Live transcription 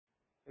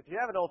If you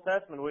have an Old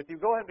Testament with you,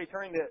 go ahead and be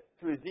turning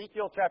to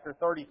Ezekiel chapter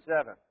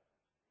 37.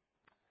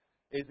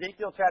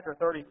 Ezekiel chapter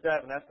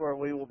 37, that's where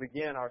we will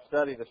begin our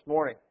study this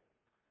morning.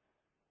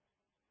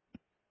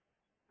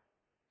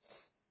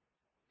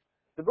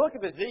 The book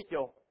of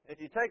Ezekiel,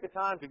 if you take the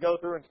time to go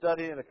through and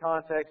study it in the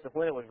context of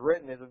when it was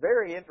written, is a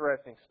very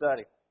interesting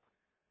study.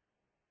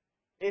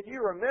 If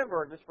you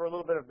remember, just for a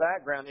little bit of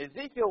background,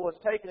 Ezekiel was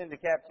taken into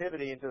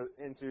captivity,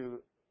 into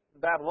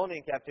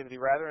Babylonian captivity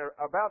rather,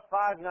 about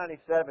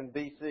 597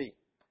 BC.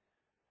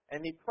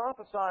 And he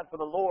prophesied for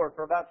the Lord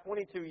for about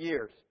 22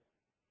 years.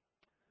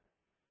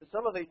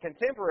 Some of the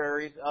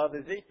contemporaries of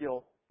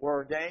Ezekiel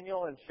were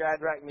Daniel and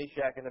Shadrach,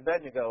 Meshach, and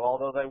Abednego,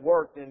 although they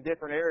worked in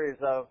different areas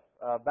of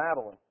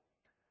Babylon.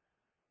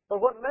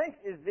 But what makes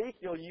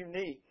Ezekiel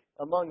unique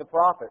among the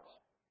prophets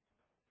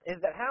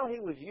is that how he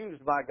was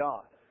used by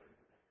God.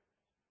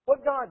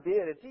 What God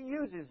did is He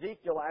used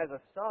Ezekiel as a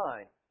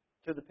sign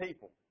to the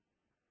people.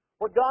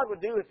 What God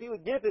would do is He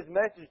would give His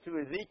message to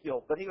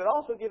Ezekiel, but He would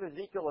also give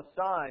Ezekiel a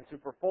sign to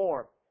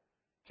perform,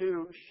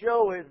 to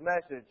show His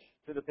message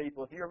to the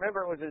people. If you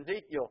remember, it was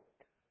Ezekiel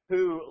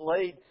who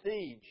laid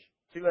siege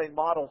to a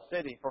model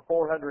city for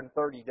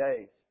 430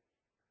 days.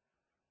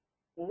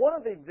 Well, one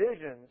of the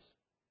visions,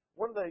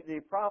 one of the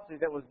prophecies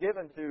that was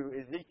given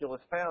to Ezekiel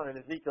is found in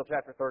Ezekiel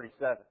chapter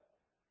 37.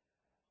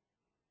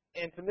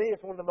 And to me,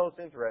 it's one of the most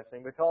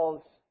interesting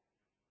because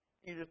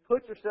you just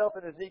put yourself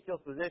in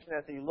Ezekiel's position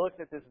as he looks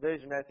at this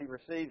vision, as he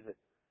receives it.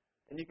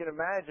 And you can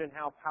imagine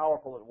how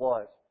powerful it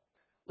was.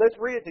 Let's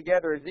read it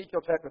together,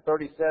 Ezekiel chapter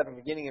 37,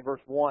 beginning in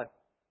verse 1.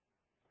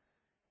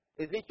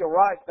 Ezekiel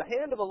writes, "The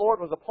hand of the Lord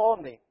was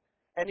upon me,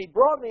 and He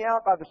brought me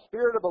out by the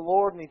Spirit of the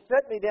Lord, and He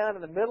set me down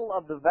in the middle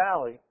of the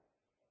valley,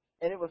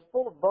 and it was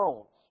full of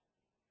bones.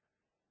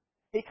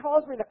 He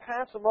caused me to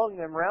pass among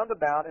them round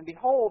about, and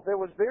behold, there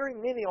was very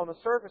many on the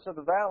surface of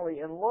the valley,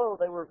 and lo,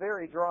 they were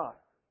very dry.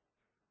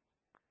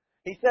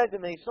 He said to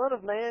me, Son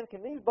of man,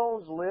 can these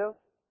bones live?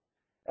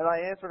 And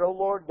I answered, O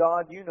Lord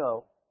God, you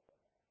know.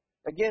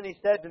 Again he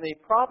said to me,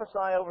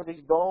 Prophesy over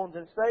these bones,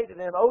 and say to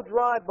them, O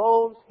dry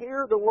bones,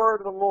 hear the word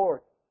of the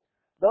Lord.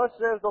 Thus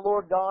says the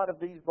Lord God of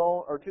these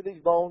bones, or to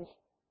these bones,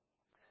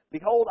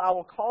 Behold, I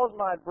will cause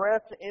my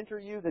breath to enter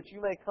you, that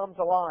you may come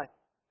to life.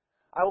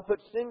 I will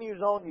put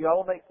sinews on you. I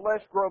will make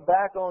flesh grow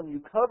back on you,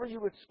 cover you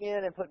with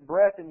skin, and put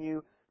breath in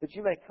you, that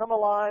you may come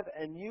alive,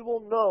 and you will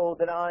know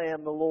that I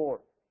am the Lord.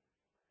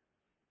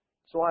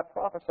 So I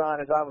prophesied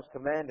as I was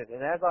commanded,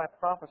 and as I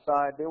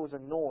prophesied, there was a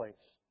noise,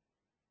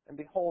 and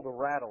behold, a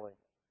rattling.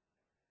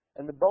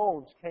 And the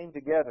bones came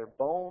together,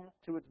 bone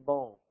to its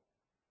bone.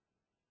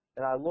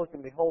 And I looked,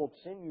 and behold,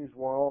 sinews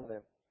were on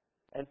them,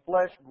 and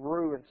flesh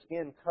grew, and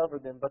skin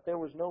covered them, but there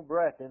was no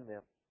breath in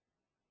them.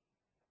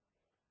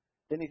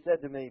 Then he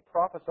said to me,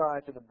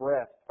 Prophesy to the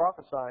breath,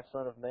 prophesy,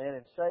 Son of man,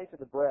 and say to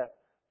the breath,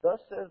 Thus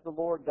says the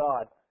Lord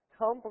God,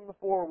 Come from the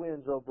four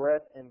winds, O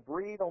breath, and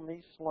breathe on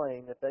these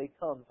slain, that they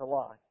come to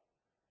life.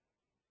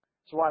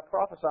 So I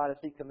prophesied as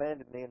he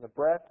commanded me, and the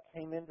breath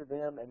came into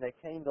them, and they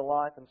came to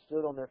life and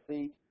stood on their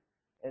feet,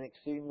 an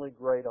exceedingly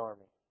great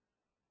army.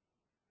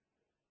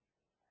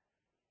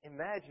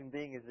 Imagine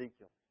being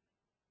Ezekiel.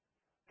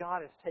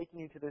 God is taking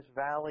you to this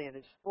valley, and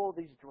it's full of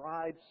these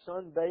dried,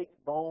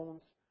 sun-baked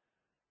bones.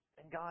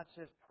 And God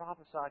says,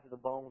 prophesy to the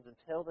bones and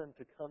tell them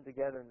to come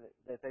together and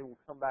that they will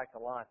come back to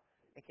life.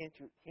 And can't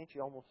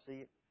you almost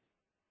see it?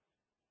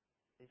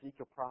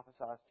 Ezekiel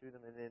prophesies to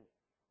them, and then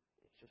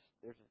it's just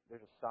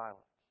there's a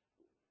silence.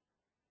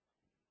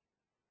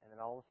 And then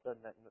all of a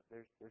sudden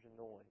there's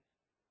a noise.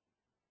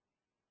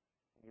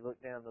 And you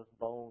look down, those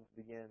bones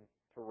begin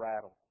to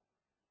rattle.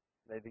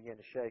 They begin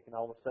to shake, and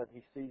all of a sudden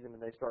he sees them,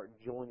 and they start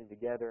joining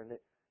together, and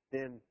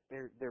then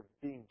they're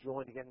being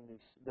joined together,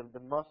 and the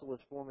muscle is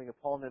forming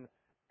upon them.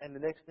 And the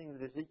next thing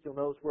that Ezekiel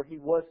knows, where he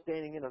was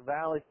standing in a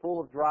valley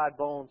full of dry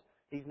bones,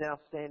 he's now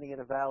standing in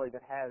a valley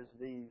that has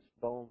these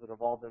bones that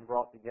have all been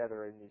brought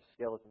together in these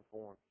skeleton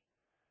forms.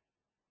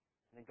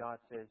 And then God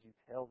says, you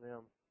tell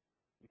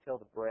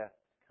the breath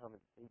to come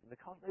and feed them,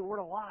 because they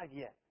weren't alive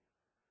yet.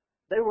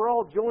 They were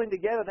all joined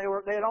together.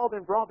 They had all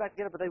been brought back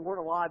together, but they weren't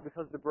alive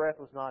because the breath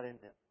was not in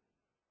them.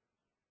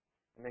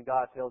 And then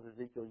God tells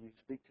Ezekiel, you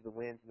speak to the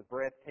winds, and the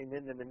breath came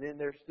in them, and then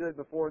there stood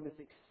before him this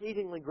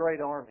exceedingly great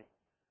army.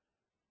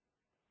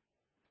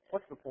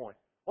 What's the point?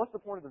 What's the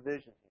point of the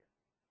vision here?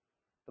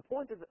 The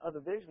point of the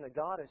vision that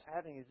God is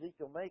having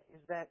Ezekiel make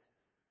is that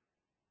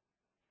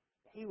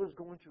he was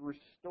going to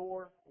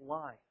restore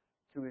life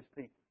to his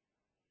people.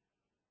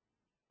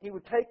 He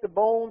would take the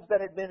bones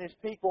that had been his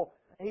people,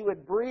 and he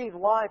would breathe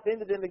life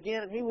into them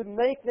again, and he would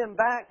make them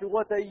back to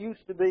what they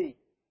used to be.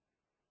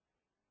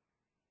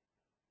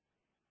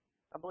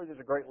 I believe there's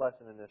a great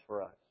lesson in this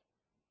for us.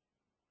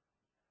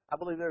 I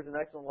believe there's an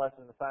excellent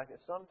lesson in the fact that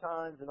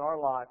sometimes in our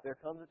life there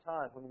comes a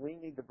time when we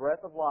need the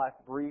breath of life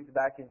breathed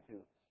back into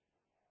us.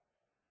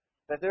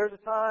 That there's a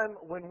time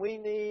when we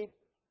need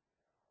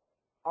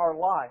our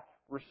life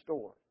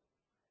restored.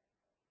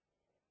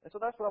 And so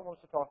that's what I want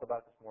us to talk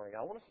about this morning.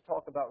 I want us to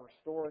talk about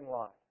restoring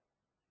life.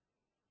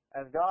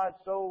 As God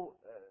so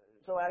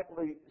so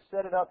adequately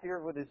set it up here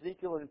with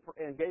Ezekiel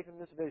and gave him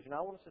this vision,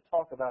 I want us to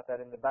talk about that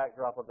in the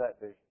backdrop of that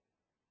vision.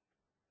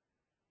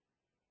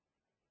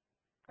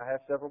 I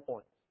have several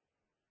points,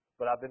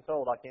 but I've been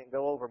told I can't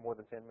go over more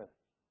than 10 minutes.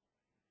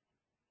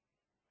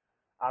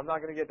 I'm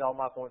not going to get to all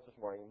my points this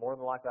morning. More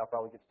than likely, I'll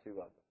probably get to 2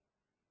 of them.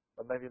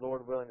 But maybe,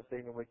 Lord willing, this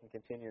evening we can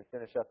continue and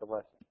finish up the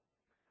lesson.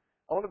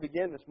 I want to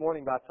begin this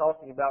morning by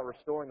talking about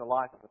restoring the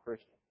life of a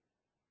Christian.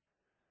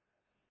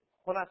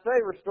 When I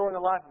say restoring the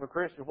life of a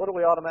Christian, what do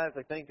we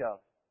automatically think of?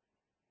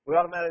 We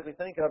automatically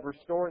think of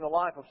restoring the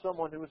life of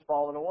someone who has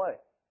fallen away.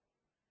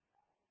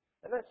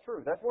 And that's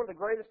true. That's one of the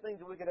greatest things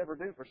that we could ever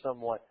do for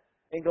someone.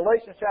 In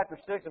Galatians chapter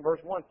 6 and verse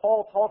 1,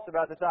 Paul talks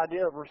about this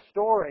idea of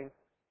restoring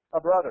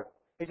a brother.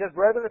 He says,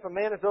 "Brethren, if a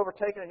man is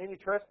overtaken in any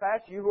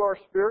trespass, you who are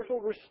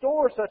spiritual,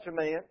 restore such a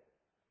man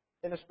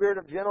in a spirit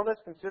of gentleness,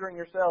 considering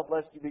yourselves,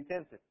 lest you be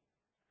tempted."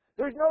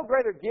 There's no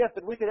greater gift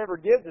that we could ever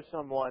give to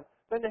someone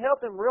than to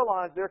help them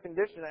realize their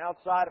condition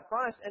outside of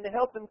Christ and to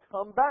help them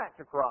come back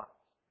to Christ.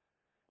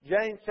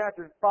 James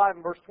chapter 5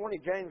 and verse 20,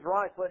 James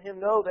writes, "Let him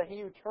know that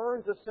he who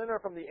turns a sinner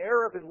from the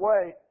error of his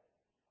way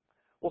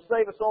will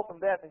save a soul from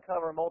death and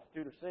cover a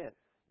multitude of sins."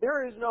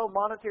 There is no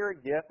monetary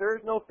gift, there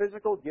is no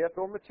physical gift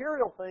or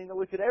material thing that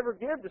we could ever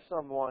give to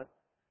someone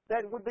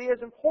that would be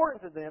as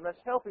important to them as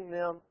helping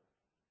them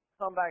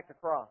come back to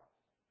Christ.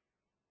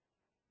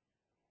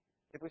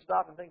 If we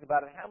stop and think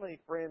about it, how many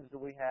friends do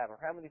we have, or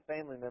how many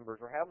family members,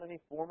 or how many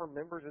former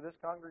members of this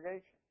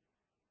congregation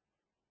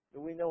do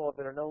we know of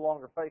that are no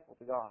longer faithful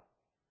to God?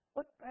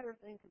 What better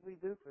thing could we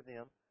do for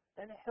them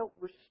than to help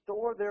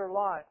restore their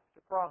life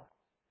to Christ?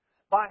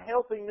 By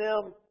helping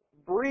them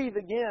breathe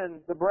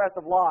again the breath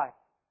of life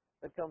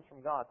that comes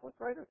from God. What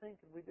greater thing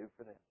could we do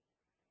for them?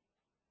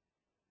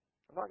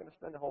 I'm not going to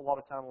spend a whole lot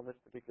of time on this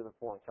particular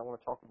point. I want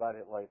to talk about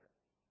it later.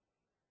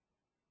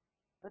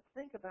 But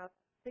think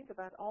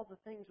about all the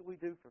things that we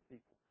do for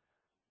people.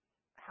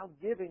 How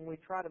giving we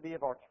try to be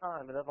of our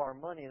time and of our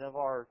money and of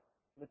our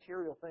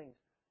material things.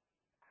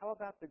 How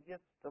about the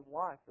gift of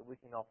life that we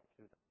can offer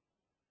to them?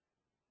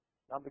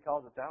 Not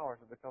because it's ours,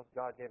 but because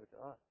God gave it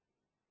to us.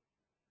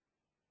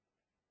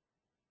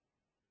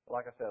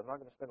 Like I said, I'm not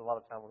going to spend a lot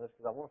of time on this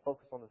because I want to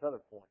focus on this other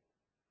point.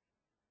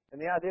 And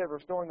the idea of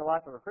restoring the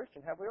life of a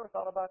Christian, have we ever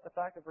thought about the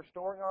fact of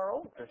restoring our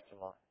own Christian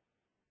life?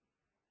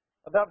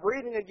 About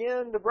breathing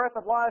again the breath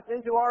of life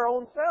into our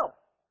own self.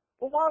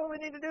 Well, why do we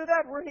need to do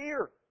that? We're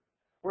here.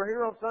 We're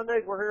here on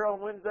Sundays. We're here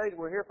on Wednesdays.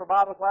 We're here for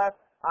Bible class.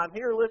 I'm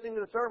here listening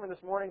to the sermon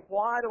this morning.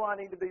 Why do I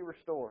need to be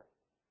restored?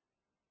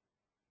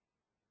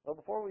 Well,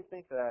 before we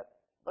think that,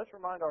 let's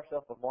remind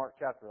ourselves of Mark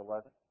chapter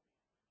 11.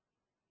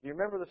 Do you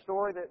remember the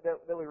story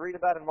that we read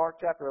about in Mark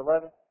chapter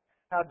 11?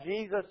 How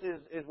Jesus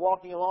is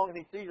walking along and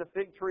he sees a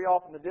fig tree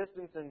off in the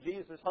distance, and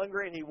Jesus is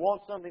hungry and he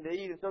wants something to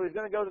eat, and so he's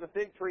going to go to the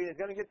fig tree and he's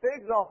going to get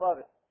figs off of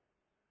it.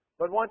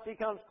 But once he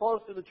comes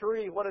close to the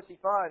tree, what does he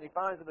find? He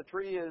finds that the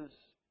tree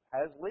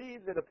has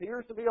leaves. It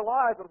appears to be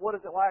alive, but what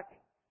is it lacking?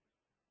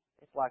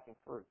 It's lacking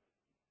fruit.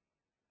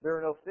 There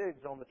are no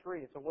figs on the tree.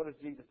 And so what does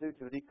Jesus do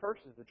to it? He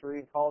curses the tree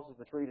and causes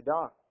the tree to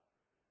die.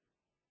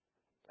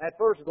 At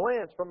first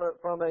glance, from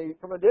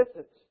a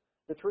distance,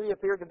 the tree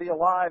appeared to be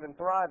alive and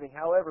thriving.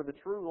 However, the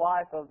true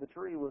life of the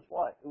tree was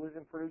what? It was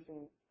in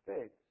producing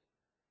figs.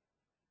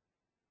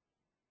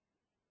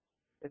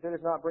 If it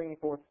is not bringing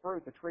forth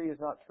fruit, the tree is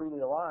not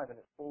truly alive in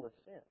its fullest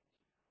sense.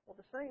 Well,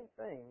 the same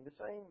thing, the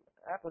same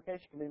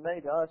application can be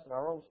made to us in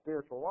our own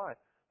spiritual life.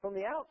 From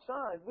the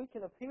outside, we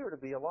can appear to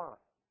be alive.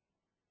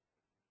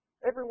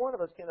 Every one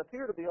of us can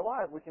appear to be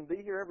alive. We can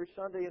be here every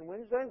Sunday and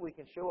Wednesday. We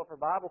can show up for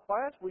Bible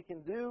class. We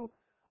can do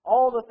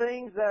all the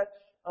things that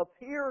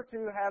appear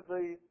to have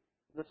the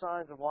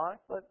signs of life,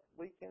 but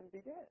we can be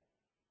dead.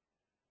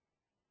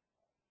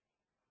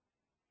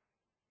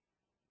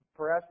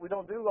 Perhaps we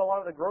don't do a lot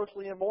of the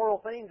grossly immoral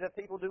things that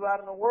people do out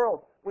in the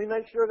world. We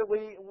make sure that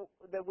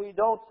we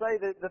don't say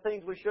the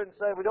things we shouldn't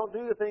say. We don't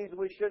do the things that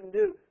we shouldn't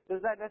do.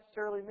 Does that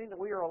necessarily mean that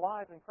we are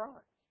alive in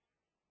Christ?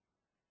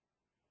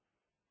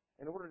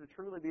 In order to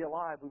truly be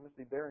alive, we must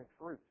be bearing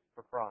fruit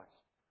for Christ.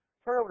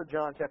 Turn over to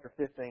John chapter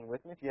 15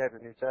 with me if you have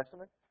your New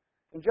Testament.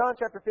 In John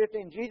chapter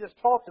 15, Jesus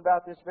talks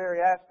about this very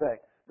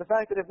aspect. The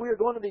fact that if we are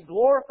going to be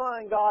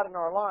glorifying God in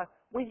our life,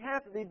 we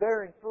have to be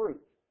bearing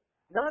fruit.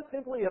 Not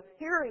simply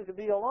appearing to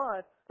be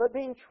alive, but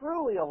being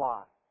truly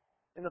alive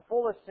in the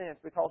fullest sense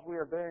because we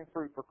are bearing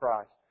fruit for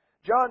Christ.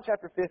 John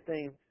chapter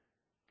 15,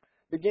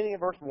 beginning in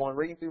verse 1,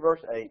 reading through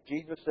verse 8,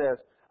 Jesus says,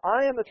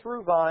 "I am the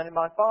true vine, and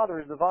my Father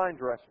is the vine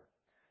dresser.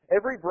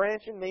 Every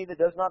branch in me that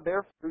does not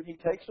bear fruit, He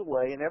takes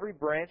away, and every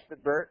branch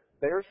that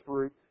bears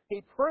fruit,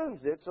 He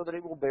prunes it so that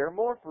it will bear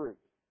more fruit.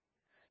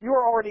 You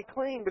are already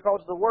clean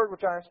because of the word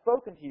which I have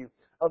spoken to you.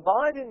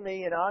 Abide in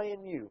me, and I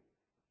in you.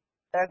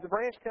 As the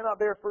branch cannot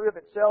bear fruit of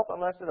itself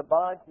unless it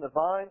abides in the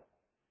vine,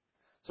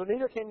 so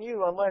neither can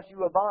you unless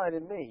you abide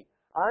in me.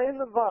 I am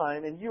the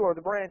vine, and you are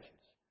the branches.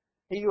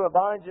 He who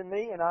abides in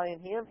me, and I in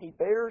him, he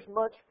bears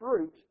much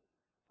fruit,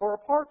 for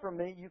apart from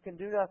me you can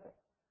do nothing.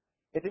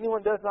 If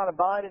anyone does not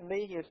abide in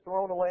me, he is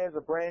thrown away as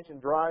a branch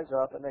and dries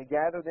up, and they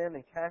gather them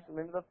and cast them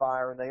into the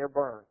fire, and they are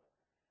burned.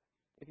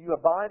 If you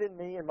abide in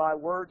me and my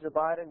words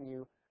abide in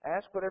you,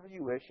 ask whatever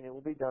you wish and it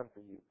will be done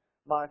for you.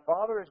 My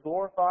Father is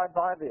glorified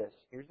by this,"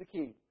 here's the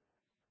key,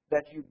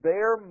 "that you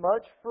bear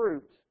much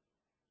fruit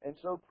and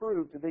so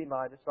prove to be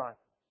my disciples."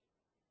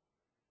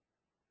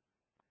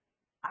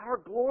 Our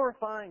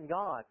glorifying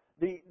God,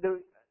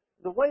 the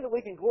way that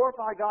we can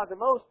glorify God the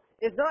most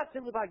is not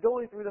simply by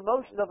going through the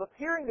motions of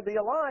appearing to be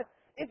alive,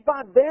 it's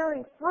by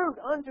bearing fruit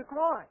unto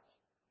Christ.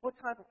 What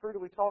type of fruit are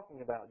we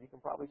talking about? You can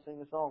probably sing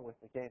the song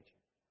with me, can't you?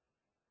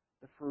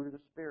 The fruit of the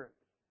Spirit.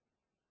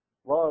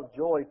 Love,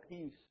 joy,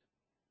 peace,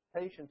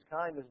 patience,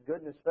 kindness,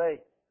 goodness,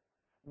 faith.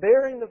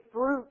 Bearing the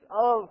fruit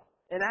of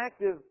an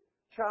active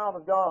child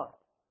of God.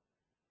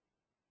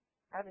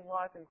 Having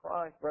life in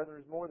Christ, brethren,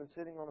 is more than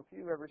sitting on a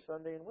pew every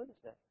Sunday and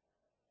Wednesday.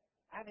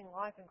 Having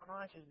life in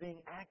Christ is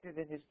being active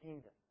in His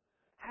kingdom.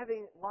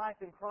 Having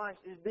life in Christ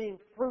is being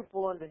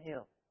fruitful unto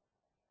Him.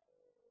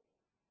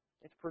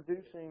 It's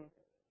producing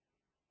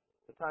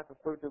the type of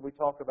fruit that we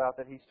talk about,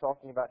 that He's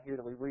talking about here,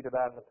 that we read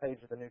about in the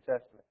page of the New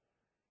Testament.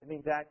 It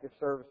means active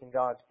service in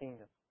God's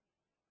kingdom.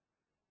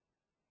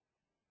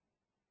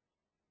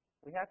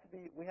 We have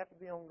to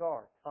be on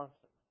guard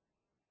constantly.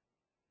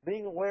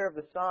 Being aware of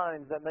the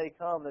signs that may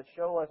come that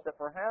show us that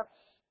perhaps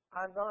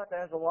I'm not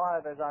as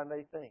alive as I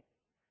may think.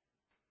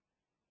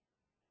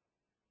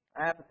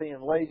 Apathy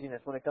and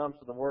laziness when it comes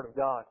to the Word of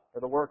God,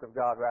 or the work of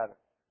God rather.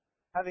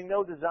 Having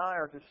no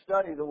desire to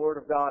study the Word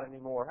of God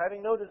anymore.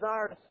 Having no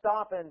desire to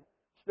stop and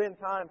spend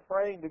time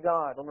praying to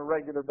God on a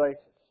regular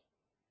basis.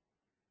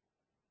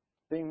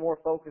 Being more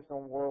focused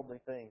on worldly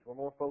things. We're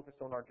more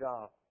focused on our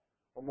job.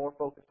 We're more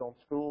focused on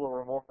school, or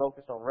we're more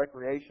focused on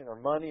recreation or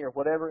money or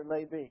whatever it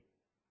may be.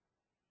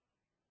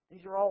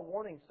 These are all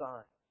warning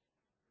signs.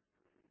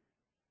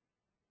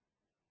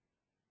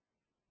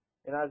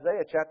 In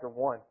Isaiah chapter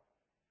 1,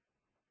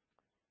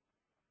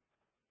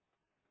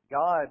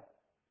 God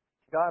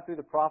through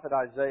the prophet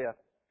Isaiah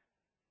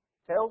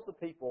tells the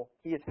people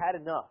He has had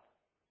enough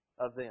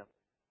of them.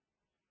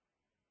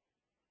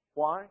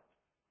 Why?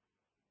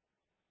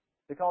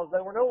 Because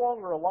they were no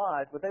longer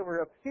alive, but they were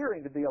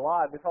appearing to be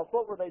alive. Because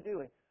what were they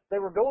doing? They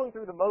were going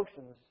through the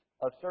motions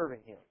of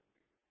serving Him.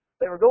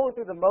 They were going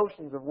through the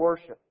motions of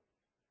worship.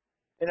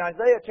 In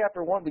Isaiah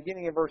chapter 1,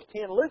 beginning in verse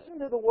 10, listen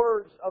to the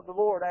words of the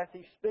Lord as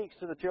He speaks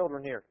to the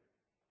children here.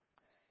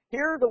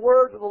 "Hear the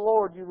words of the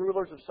Lord, you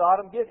rulers of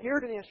Sodom. Give ear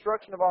to the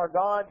instruction of our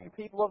God, you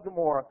people of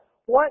Gomorrah.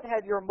 What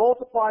are your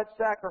multiplied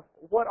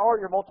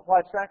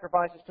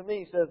sacrifices to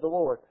me, says the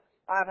Lord?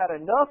 I have had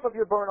enough of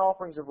your burnt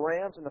offerings of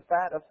rams and the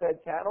fat of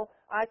fed cattle.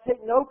 I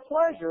take no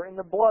pleasure in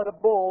the blood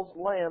of bulls,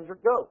 lambs, or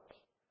goats.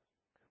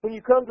 When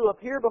you come to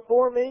appear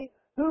before me,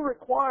 who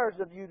requires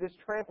of you this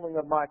trampling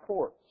of my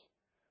courts?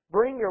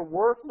 Bring your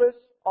worthless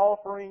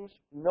offerings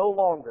no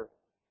longer.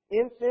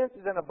 Incense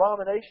is an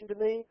abomination to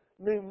me.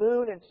 New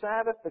moon and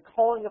Sabbath, the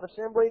calling of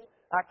assemblies.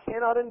 I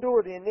cannot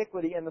endure the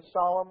iniquity and the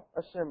solemn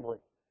assembly.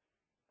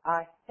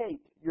 I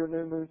hate your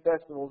new moon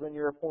festivals and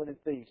your appointed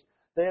feasts.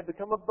 They have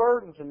become a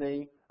burden to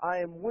me. I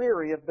am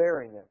weary of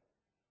bearing them.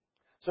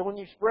 So when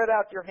you spread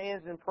out your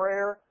hands in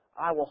prayer,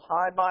 I will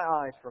hide my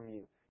eyes from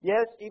you.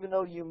 Yes, even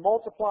though you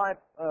multiply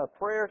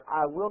prayers,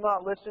 I will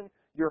not listen.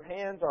 Your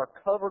hands are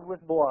covered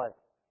with blood."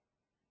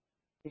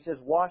 He says,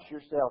 "Wash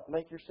yourself,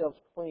 make yourselves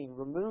clean,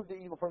 remove the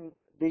evil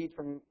deeds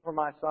from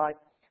my sight.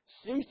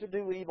 Cease to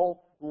do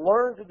evil,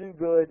 learn to do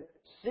good,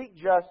 seek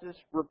justice,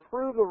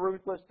 reprove the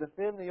ruthless,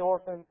 defend the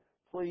orphan,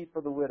 plead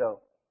for the widow."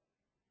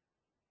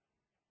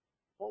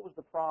 What was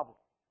the problem?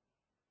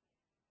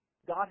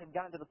 God had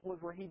gotten to the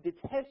point where He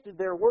detested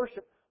their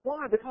worship.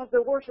 Why? Because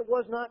their worship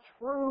was not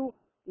true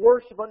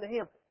worship unto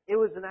Him. It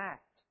was an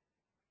act.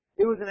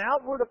 It was an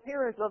outward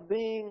appearance of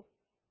being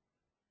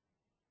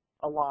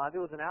alive. It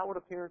was an outward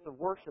appearance of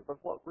worship,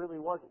 but what really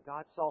was it?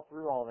 God saw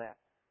through all that.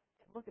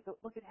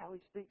 Look at how He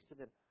speaks to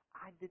them.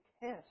 "I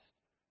detest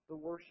the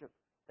worship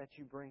that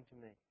you bring to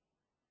me."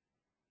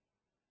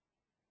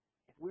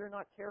 If we're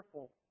not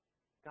careful,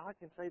 God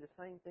can say the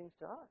same things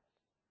to us.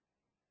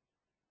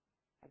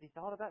 Have you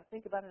thought about it?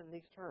 Think about it in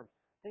these terms.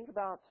 Think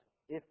about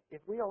if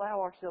we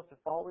allow ourselves to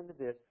fall into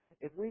this,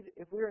 if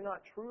we are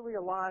not truly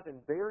alive in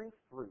bearing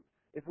fruit,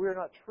 if we are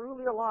not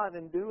truly alive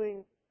in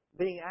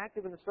being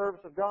active in the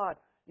service of God,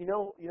 you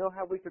know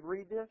how we could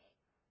read this?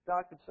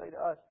 God could say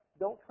to us,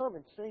 "Don't come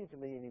and sing to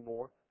me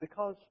anymore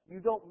because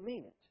you don't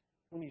mean it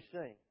when you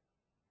sing.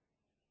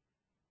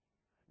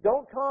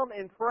 Don't come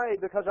and pray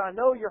because I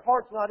know your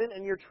heart's not in it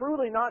and you're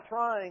truly not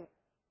trying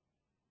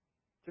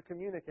to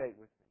communicate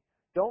with me.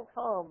 Don't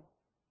come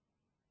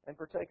and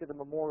partake of the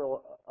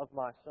memorial of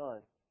my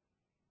Son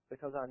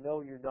because I know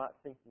you're not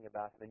thinking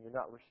about Him and you're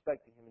not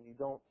respecting Him and you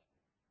don't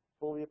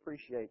fully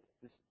appreciate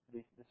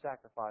the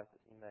sacrifice that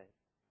He made."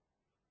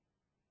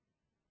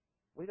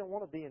 We don't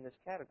want to be in this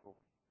category.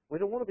 We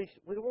don't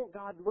want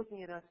God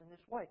looking at us in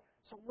this way.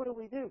 So what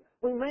do?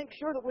 We make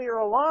sure that we are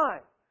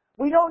alive.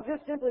 We don't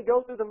just simply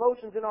go through the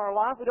motions in our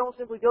life. We don't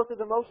simply go through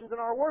the motions in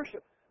our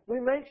worship. We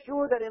make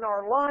sure that in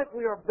our life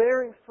we are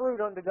bearing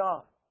fruit unto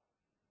God.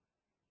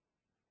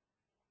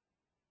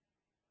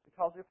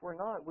 Because if we're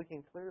not, we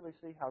can clearly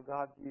see how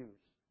God views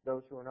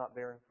those who are not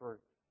bearing fruit.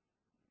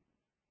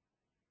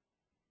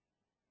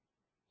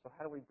 So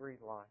how do we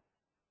breathe life?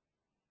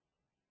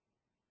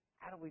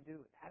 How do we do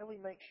it? How do we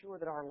make sure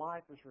that our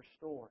life is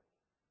restored?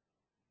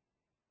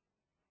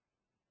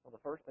 Well,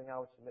 the first thing I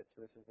would submit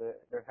to us is that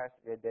there has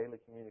to be a daily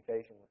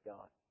communication with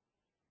God.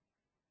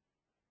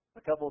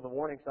 A couple of the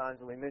warning signs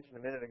that we mentioned a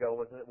minute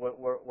ago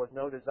was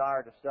no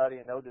desire to study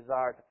and no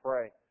desire to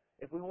pray.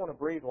 If we want to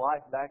breathe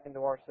life back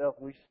into ourselves,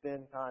 we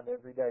spend time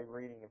every day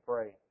reading and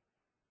praying.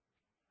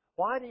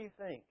 Why do you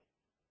think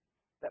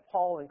that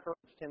Paul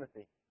encouraged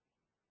Timothy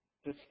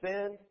to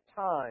spend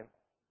time?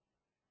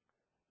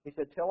 He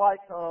said, till I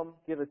come,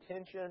 give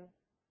attention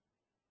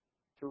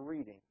to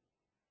reading,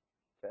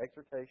 to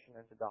exhortation,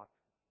 and to doctrine.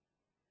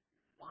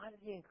 Why did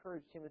he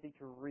encourage Timothy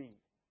to read?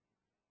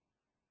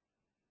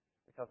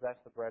 Because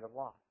that's the bread of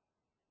life.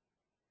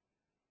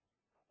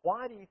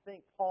 Why do you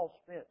think Paul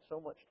spent so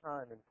much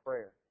time in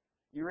prayer?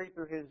 You read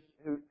through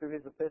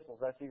his epistles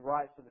as he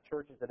writes to the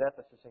churches at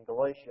Ephesus and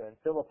Galatia and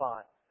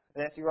Philippi,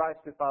 and as he writes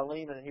to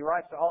Philemon, and he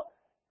writes to all.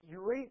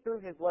 You read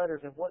through his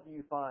letters, and what do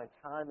you find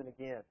time and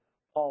again?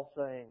 Paul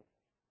saying,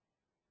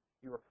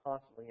 "You are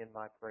constantly in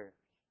my prayers."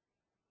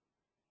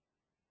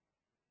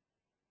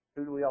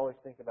 Who do we always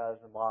think about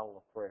as the model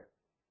of prayer?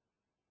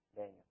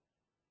 Daniel.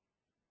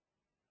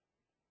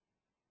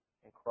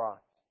 And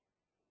Christ.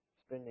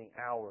 Spending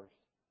hours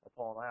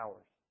upon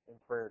hours in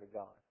prayer to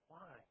God.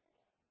 Why?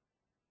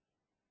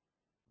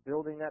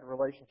 Building that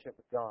relationship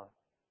with God.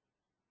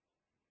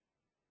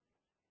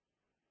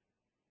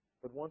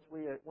 But once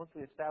we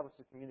establish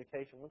the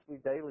communication, once we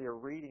daily are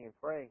reading and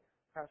praying,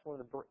 perhaps one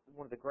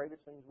of the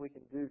greatest things we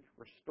can do to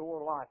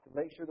restore life, to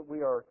make sure that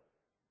we are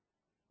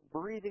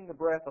breathing the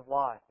breath of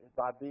life, is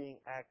by being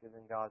active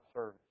in God's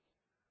service.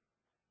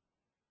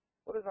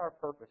 What is our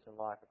purpose in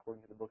life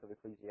according to the book of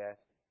Ecclesiastes?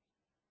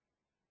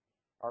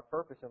 Our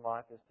purpose in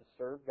life is to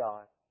serve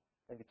God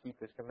and to keep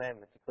His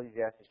commandments.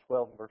 Ecclesiastes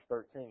 12 and verse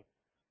 13.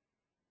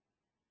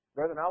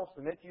 Brethren, I will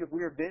submit to you, if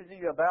we are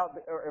busy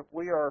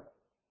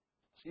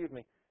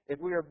if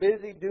we are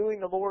busy doing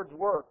the Lord's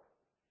work,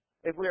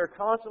 if we are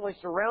constantly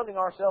surrounding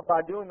ourselves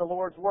by doing the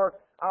Lord's work,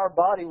 our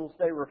body will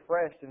stay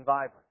refreshed and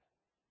vibrant.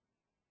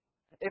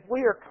 If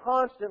we are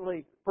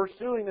constantly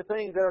pursuing the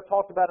things that are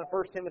talked about in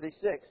 1 Timothy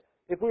 6,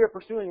 if we are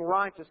pursuing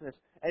righteousness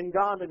and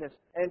godliness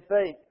and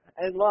faith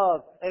and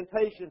love and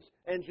patience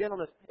and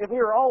gentleness, if we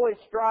are always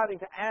striving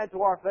to add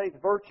to our faith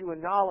virtue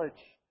and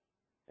knowledge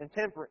and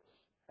temperance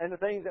and the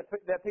things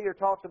that Peter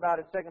talks about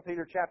in 2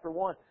 Peter chapter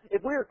 1,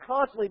 if we are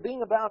constantly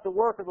being about the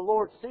work of the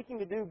Lord, seeking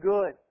to do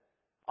good,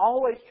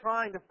 always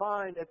trying to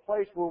find a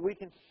place where we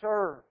can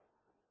serve,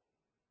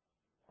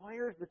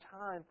 where's the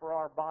time for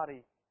our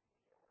body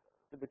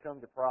to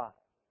become deprived?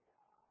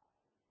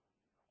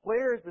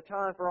 Where is the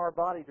time for our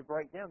body to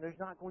break down? There's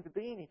not going to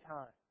be any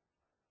time.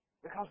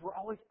 Because we're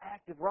always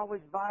active, we're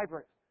always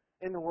vibrant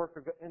in the work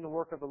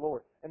of the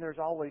Lord. And there's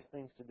always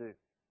things to do.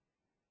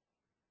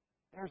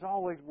 There's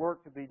always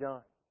work to be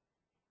done.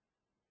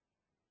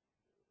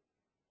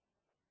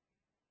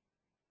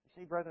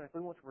 You see, brethren, if we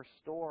want to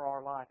restore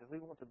our life, if we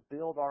want to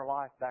build our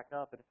life back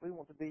up, and if we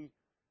want to be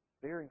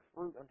bearing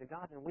fruit unto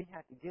God, then we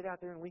have to get out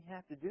there and we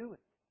have to do it.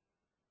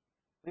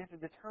 We have to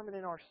determine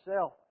in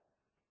ourselves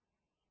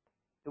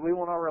that we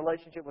want our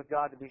relationship with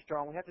God to be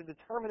strong. We have to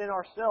determine in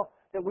ourselves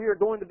that we are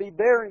going to be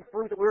bearing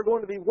fruit, that we're going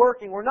to be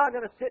working. We're not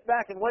going to sit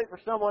back and wait for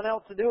someone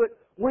else to do it.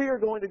 We are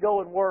going to go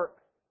and work.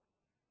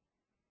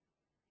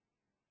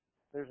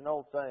 There's an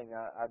old saying,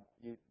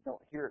 you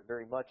don't hear it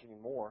very much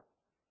anymore,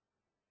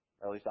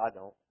 or at least I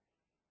don't.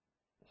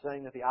 The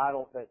saying that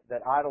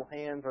that idle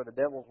hands are the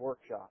devil's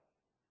workshop.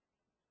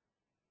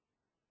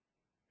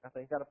 I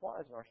think that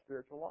applies in our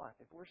spiritual life.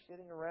 If we're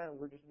sitting around and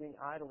we're just being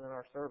idle in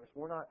our service,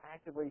 we're not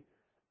actively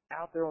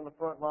out there on the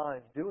front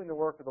lines doing the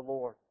work of the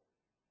Lord,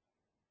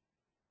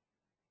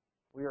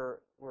 we're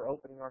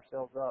opening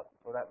ourselves up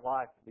for that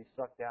life to be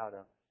sucked out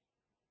of,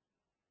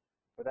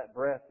 for that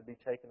breath to be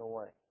taken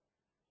away.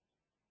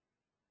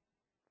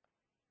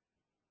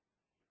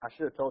 I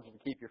should have told you to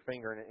keep your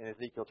finger in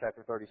Ezekiel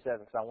chapter 37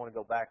 because I want to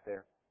go back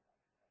there.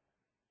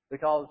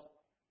 Because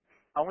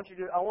I want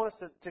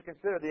us to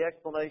consider the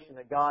explanation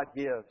that God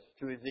gives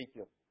to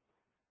Ezekiel.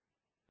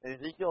 In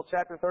Ezekiel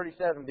chapter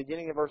 37,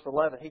 beginning in verse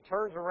 11, he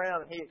turns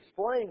around and he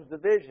explains the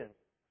vision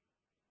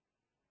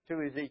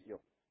to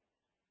Ezekiel.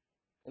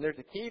 And there's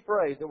a key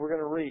phrase that we're going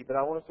to read, but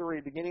I want us to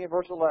read beginning in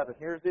verse 11.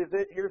 Here's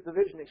the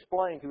vision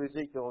explained to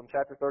Ezekiel in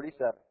chapter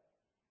 37.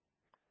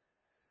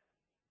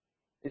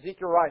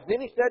 Ezekiel writes, "Then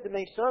he said to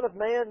me, Son of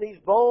man, these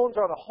bones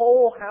are the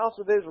whole house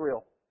of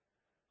Israel.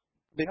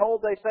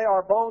 Behold, they say,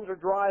 our bones are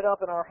dried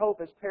up and our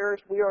hope has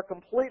perished. We are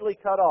completely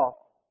cut off.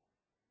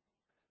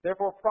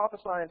 Therefore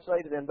prophesy and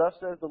say to them, Thus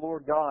says the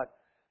Lord God,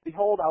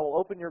 Behold, I will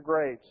open your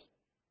graves,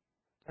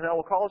 and I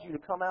will cause you to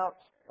come up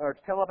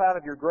out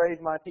of your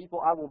graves, my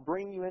people. I will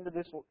bring you into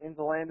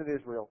the land of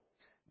Israel.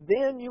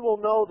 Then you will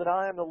know that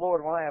I am the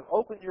Lord, when I have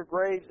opened your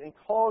graves and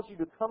caused you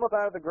to come up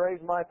out of the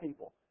graves, my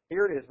people."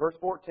 Here it is, verse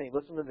 14.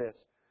 Listen to this.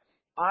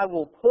 "I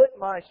will put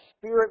my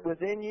spirit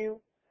within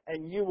you,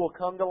 and you will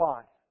come to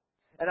life.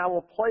 and I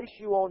will place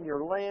you on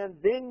your land.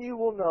 Then you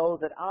will know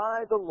that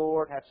I, the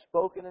Lord, have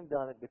spoken and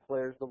done it,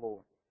 declares the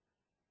Lord.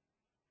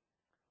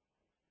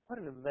 What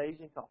an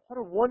amazing thought. What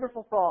a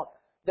wonderful thought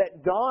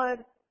that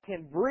God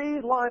can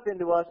breathe life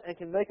into us and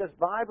can make us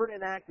vibrant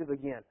and active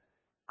again.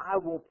 I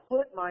will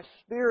put my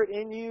Spirit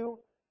in you,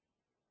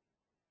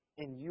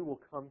 and you will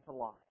come to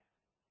life.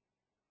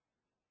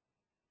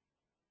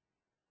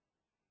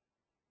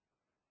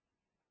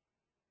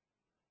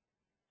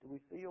 Do we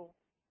feel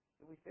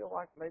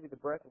like maybe the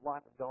breath of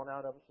life has gone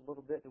out of us a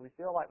little bit? Do we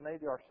feel like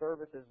maybe our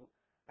service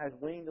has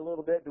weaned a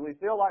little bit? Do we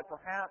feel like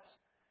perhaps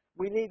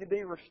we need to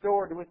be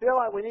restored? Do we feel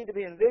like we need to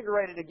be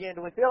invigorated again?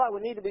 Do we feel like we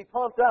need to be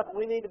pumped up?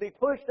 We need to be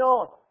pushed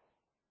on?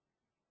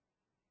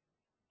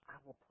 I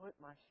will put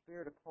my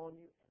Spirit upon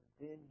you,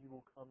 and then you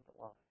will come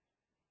to life.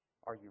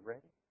 Are you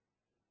ready?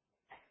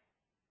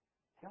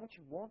 Don't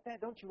you want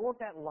that? Don't you want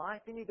that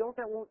life in you? Don't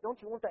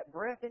you want that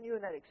breath in you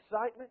and that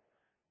excitement?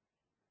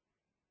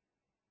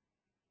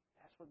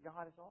 That's what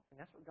God is offering.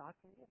 That's what God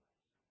can give.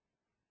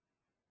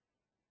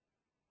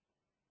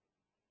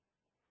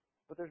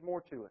 But there's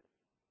more to it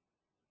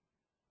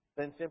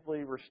than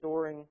simply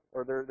restoring,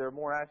 or there are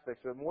more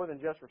aspects to it, more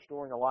than just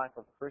restoring the life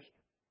of a Christian.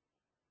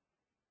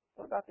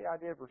 What about the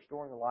idea of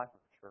restoring the life of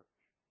the church?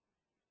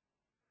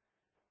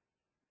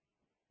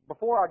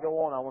 Before I go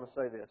on, I want to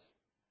say this.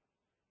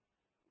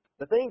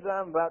 The things that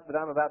I'm about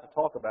to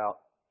talk about,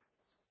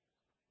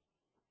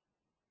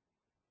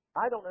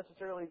 I don't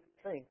necessarily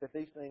think that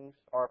these things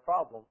are a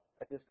problem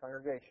at this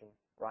congregation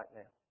right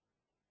now.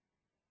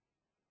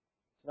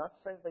 It's not to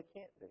say that they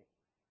can't be.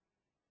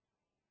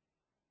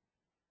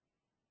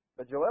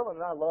 But Joellen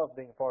and I love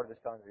being a part of this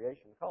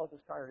congregation because this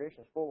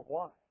congregation is full of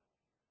life.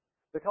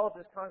 Because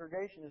this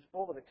congregation is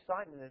full of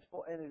excitement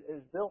and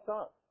is built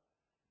up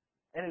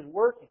and is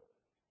working.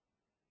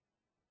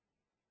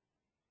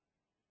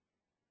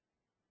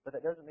 But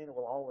that doesn't mean it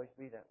will always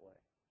be that way.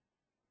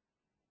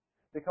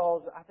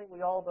 Because I think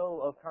we all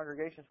know of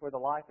congregations where the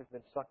life has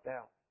been sucked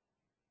out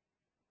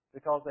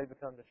because they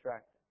become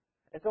distracted.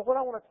 And so what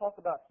I want to talk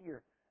about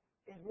here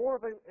is more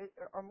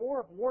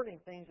of warning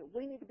things that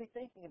we need to be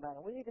thinking about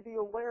and we need to be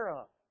aware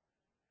of.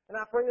 And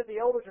I pray that the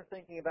elders are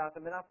thinking about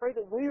them, and I pray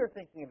that we are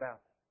thinking about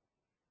them.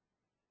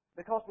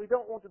 Because we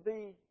don't want to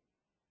be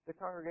the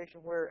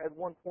congregation where at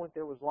one point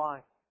there was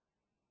life,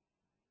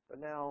 but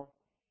now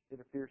it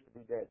appears to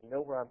be dead. You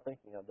know where I'm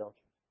thinking of, don't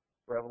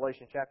you?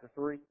 Revelation chapter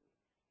 3.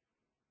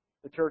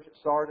 The church at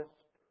Sardis.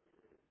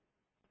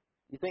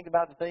 You think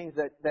about the things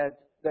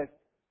that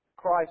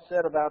Christ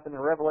said about them in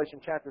Revelation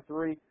chapter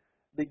 3,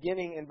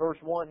 beginning in verse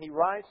 1. He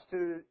writes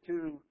to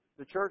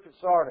the church at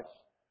Sardis.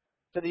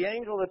 To the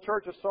angel of the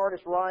church of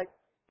Sardis write,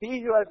 He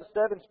who has the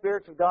seven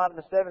spirits of God and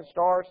the seven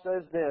stars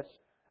says this,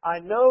 I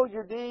know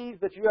your deeds,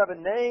 that you have a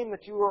name,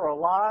 that you are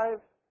alive,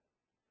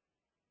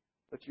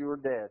 but you are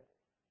dead.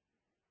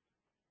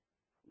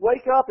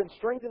 Wake up and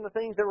strengthen the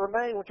things that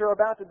remain, which are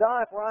about to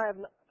die, for I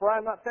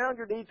have not found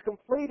your deeds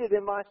completed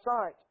in my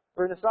sight,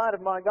 or in the sight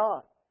of my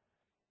God.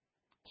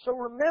 So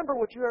remember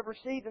what you have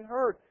received and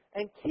heard,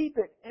 and keep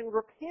it, and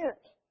repent.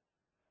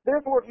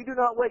 Therefore, if you do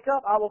not wake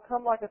up, I will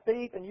come like a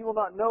thief, and you will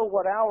not know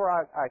what hour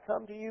I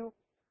come to you.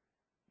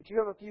 But you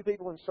have a few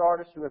people in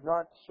Sardis who have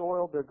not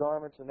soiled their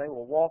garments, and they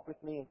will walk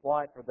with me in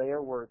white, for they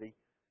are worthy.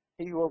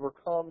 He who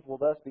overcomes will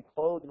thus be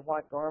clothed in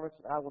white garments,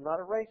 and I will not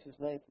erase his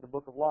name from the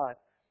book of life,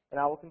 and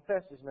I will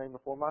confess his name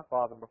before my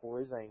Father and before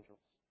his angels.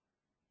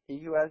 He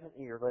who has an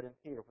ear, let him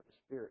hear what the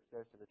Spirit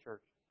says to the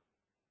churches.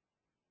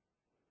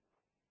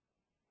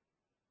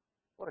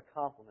 What a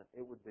compliment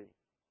it would be.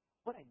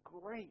 What a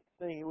great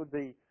thing it would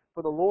be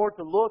for the Lord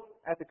to look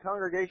at the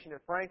congregation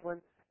at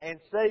Franklin and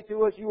say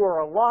to us, you are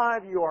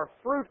alive, you are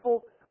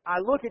fruitful. I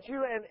look at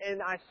you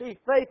and I see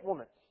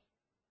faithfulness.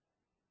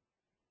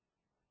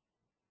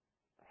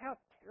 How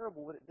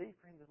terrible would it be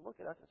for Him to look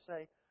at us and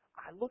say,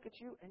 I look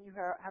at you and you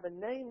have a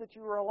name that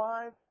you are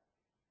alive,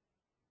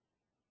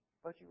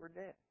 but you were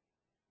dead.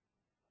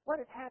 What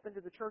had happened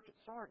to the church at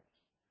Sardis?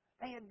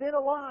 They had been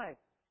alive.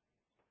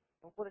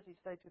 But what does He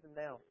say to them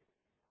now?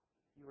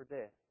 You are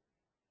dead.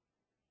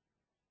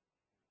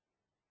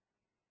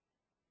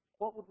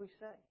 What would we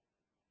say?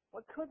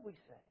 What could we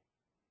say?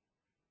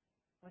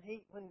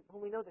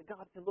 When we know that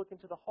God can look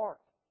into the heart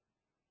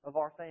of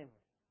our family.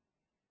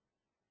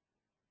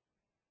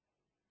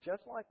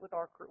 Just like with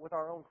our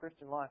own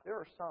Christian life, there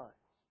are signs.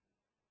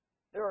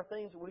 There are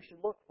things that we should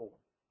look for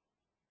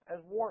as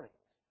warnings.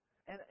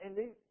 And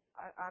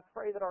I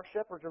pray that our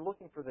shepherds are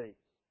looking for these.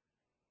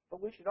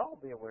 But we should all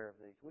be aware of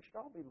these. We should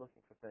all be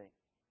looking for things.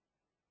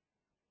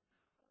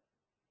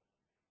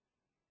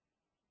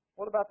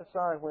 What about the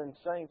sign when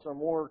saints are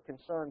more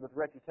concerned with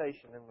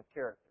reputation than with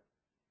character?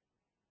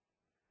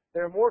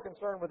 They're more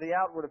concerned with the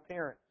outward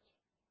appearance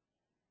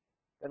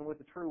than with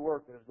the true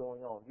work that is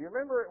going on. Do you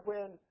remember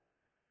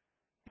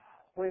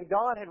when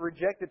God had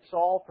rejected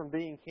Saul from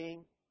being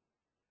king,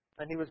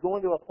 and He was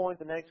going to appoint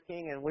the next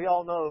king, and we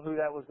all know who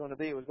that was going to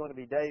be. It was going to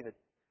be David.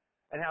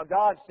 And how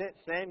God sent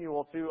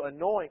Samuel to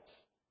anoint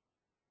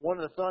one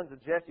of the sons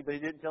of Jesse, but He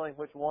didn't tell him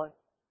which one.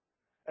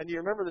 And do you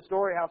remember the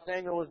story how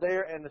Samuel was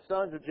there and the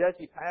sons of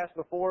Jesse passed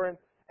before him,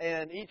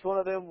 and each one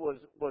of them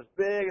was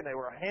big and they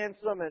were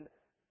handsome, and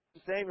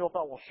Samuel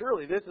thought, well,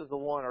 surely this is the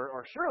one,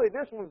 or surely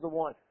this one's the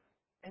one.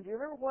 And do you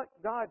remember what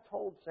God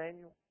told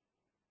Samuel?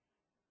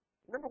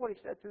 Remember what He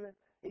said to him?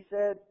 He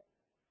said,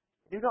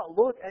 do not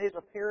look at his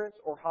appearance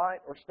or height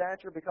or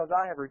stature, because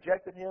I have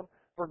rejected him.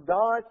 For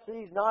God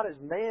sees not as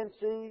man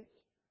sees.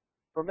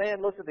 For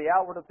man looks at the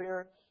outward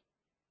appearance,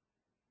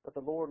 but the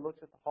Lord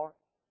looks at the heart.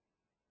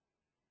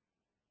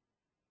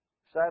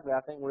 Sadly,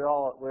 I think we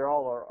all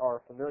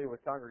are familiar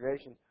with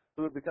congregations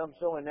who have become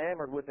so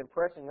enamored with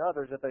impressing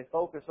others that they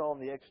focus on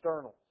the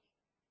externals.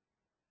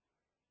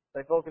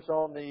 They focus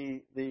on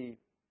the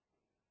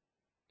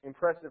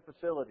impressive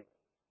facility,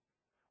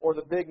 or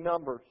the big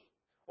numbers,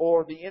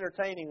 or the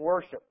entertaining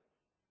worship,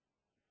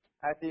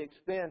 at the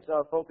expense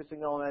of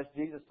focusing on, as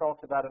Jesus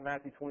talks about in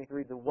Matthew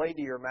 23, the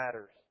weightier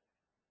matters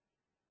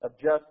of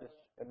justice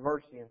and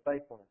mercy and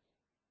faithfulness.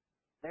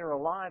 They're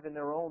alive in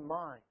their own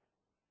mind.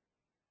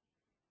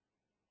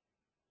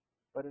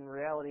 But in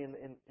reality, in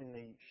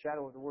the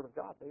shadow of the Word of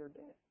God, they are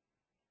dead.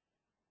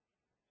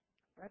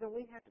 Rather,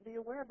 we have to be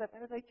aware that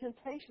that is a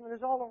temptation that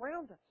is all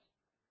around us.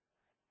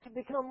 To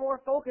become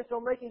more focused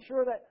on making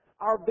sure that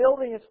our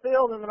building is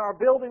filled and that our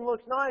building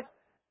looks nice.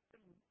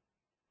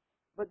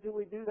 But do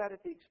we do that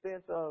at the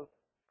expense of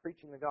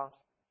preaching the gospel?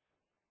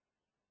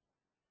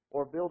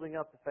 Or building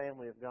up the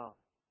family of God?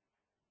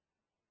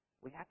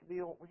 We have to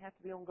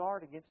be on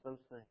guard against those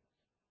things.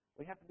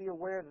 We have to be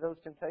aware that those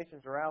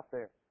temptations are out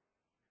there.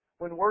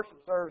 When worship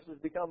services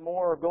become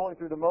more going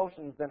through the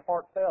motions than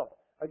heartfelt.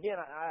 Again,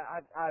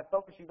 I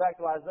focus you back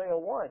to Isaiah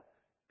 1.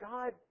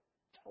 God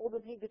told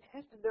them He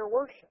detested their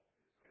worship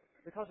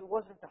because it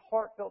wasn't the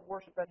heartfelt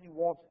worship that He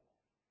wanted.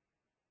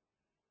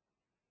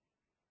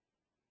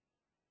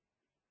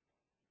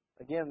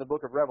 Again, in the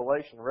book of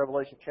Revelation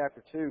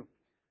chapter 2,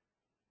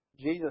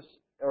 Jesus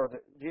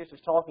is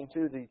talking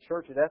to the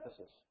church at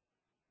Ephesus.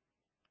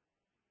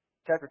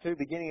 Chapter 2,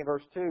 beginning in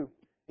verse 2,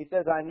 He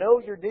says, I know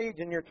your deeds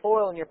and your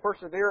toil and your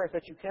perseverance,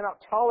 that you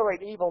cannot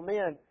tolerate evil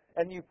men,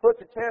 and you put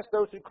to test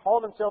those who call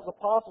themselves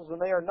apostles when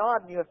they are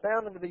not, and you have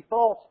found them to be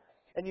false,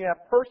 and you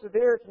have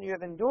perseverance, and you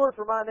have endured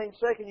for my name's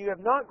sake, and you have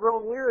not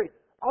grown weary.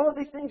 All of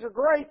these things are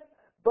great,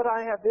 but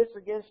I have this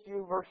against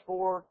you, verse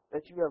 4,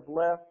 that you have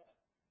left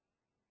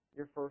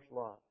your first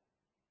love.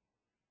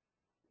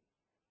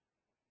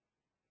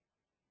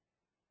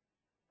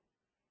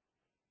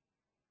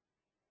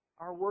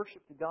 Our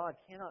worship to God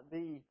cannot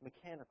be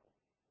mechanical.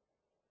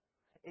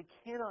 It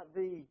cannot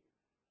be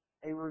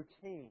a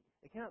routine.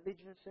 It cannot be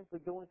just simply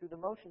going through the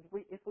motions.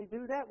 If we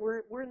do that,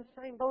 we're in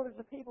the same boat as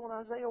the people in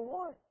Isaiah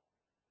 1.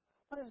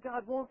 What does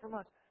God want from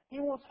us? He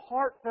wants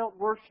heartfelt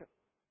worship.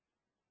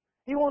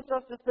 He wants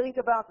us to think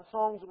about the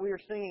songs that we are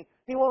singing.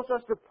 He wants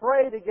us to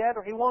pray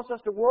together. He wants us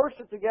to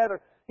worship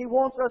together. He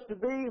wants us to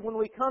be, when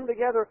we come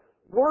together,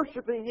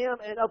 worshiping Him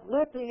and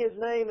uplifting His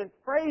name and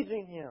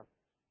praising Him.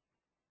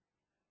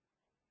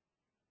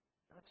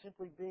 Not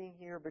simply being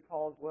here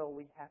because, well,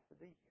 we have to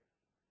be here.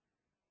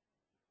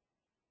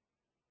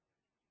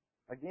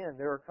 Again,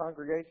 there are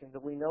congregations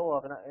that we know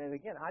of, and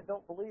again, I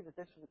don't believe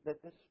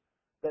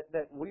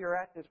that we are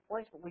at this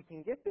place, but we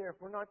can get there if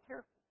we're not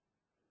careful.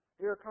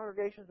 There are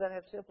congregations that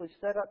have simply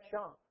set up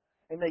shop,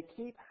 and they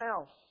keep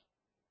house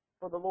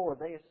for the Lord.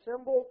 They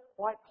assemble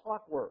like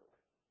clockwork,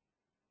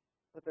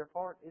 but their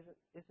heart isn't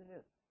in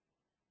it.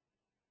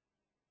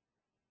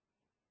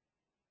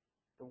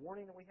 The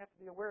warning that we have to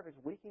be aware of is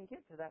we can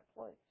get to that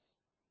place.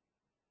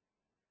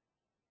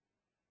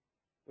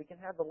 We can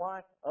have the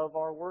life of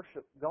our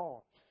worship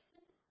gone.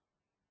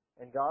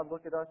 And God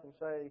look at us and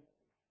say,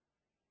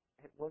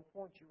 at one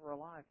point you were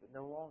alive, but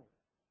no longer.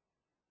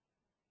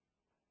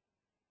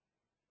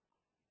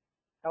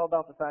 How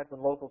about the fact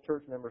when local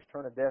church members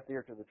turn a deaf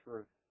ear to the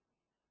truth?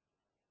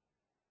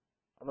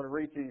 I'm going to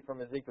read to you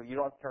from Ezekiel. You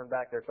don't have to turn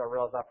back there, so I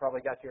realize I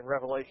probably got you in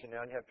Revelation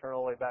now, and you have to turn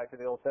all the way back to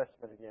the Old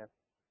Testament again.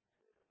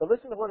 But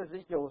listen to what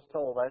Ezekiel was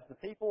told. As the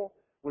people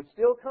would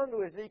still come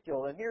to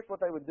Ezekiel, and here's what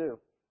they would do.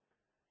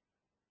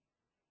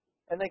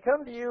 And they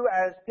come to you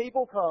as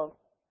people come,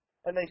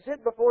 and they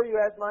sit before you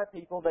as my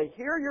people. They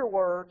hear your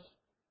words,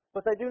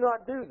 but they do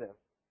not do them.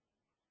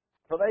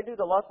 For they do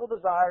the lustful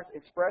desires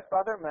expressed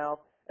by their mouth,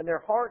 and their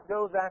heart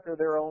goes after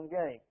their own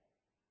gain.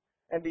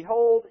 And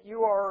behold,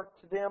 you are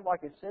to them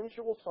like a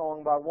sensual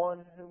song by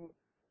one who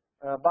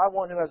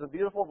has a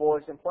beautiful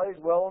voice and plays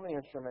well on the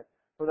instrument.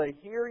 For they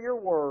hear your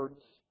words,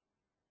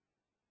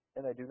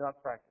 and they do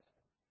not practice them.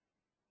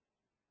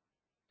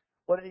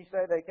 What did he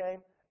say they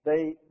came?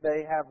 They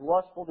have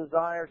lustful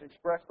desires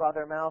expressed by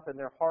their mouth, and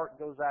their heart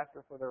goes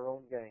after for their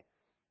own gain.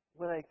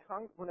 When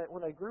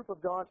a group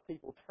of God's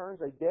people turns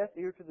a deaf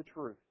ear to the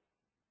truth,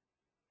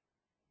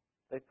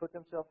 they put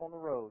themselves on the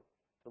road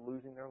to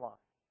losing their life.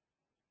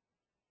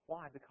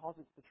 Why? Because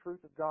it's the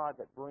truth of God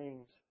that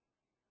brings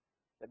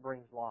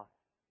life.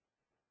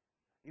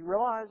 You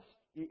realize,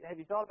 have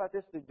you thought about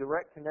this, the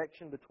direct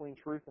connection between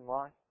truth and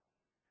life?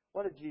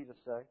 What did Jesus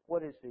say?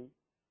 What is He?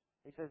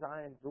 He says,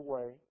 I am the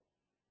way,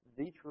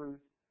 the truth,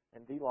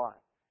 and the life.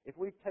 If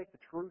we take the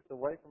truth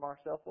away from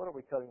ourselves, what are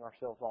we cutting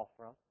ourselves off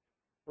from?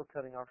 We're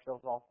cutting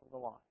ourselves off from the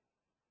life.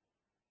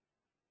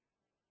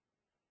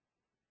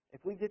 If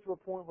we get to a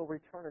point where we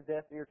turn a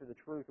deaf ear to the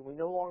truth and we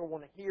no longer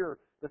want to hear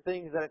the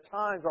things that at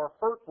times are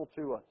hurtful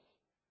to us,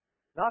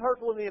 not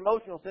hurtful in the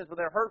emotional sense, but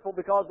they're hurtful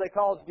because they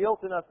cause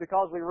guilt in us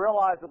because we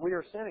realize that we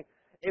are sinning.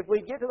 If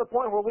we get to the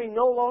point where we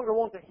no longer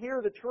want to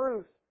hear the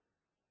truth,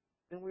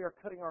 then we are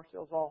cutting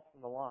ourselves off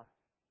from the life.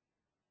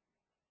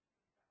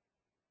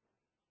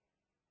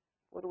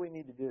 What do we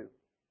need to do?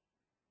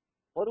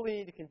 What do we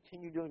need to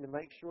continue doing to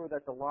make sure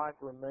that the life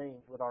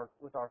remains with our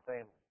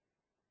family?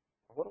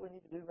 Or what do we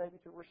need to do maybe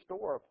to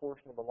restore a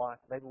portion of the life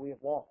maybe we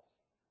have lost?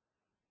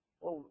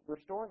 Well,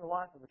 restoring the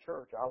life of the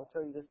church, I will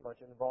tell you this much,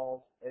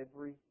 involves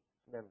every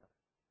member.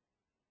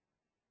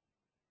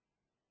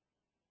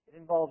 It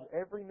involves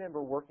every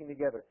member working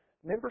together.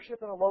 Membership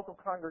in a local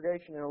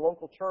congregation, in a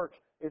local church,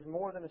 is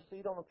more than a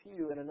seat on a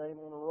pew and a name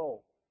on a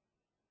roll.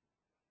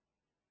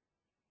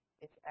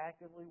 It's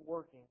actively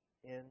working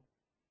in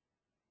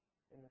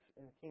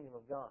the kingdom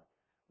of God.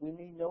 We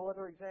need no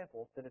other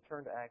example than to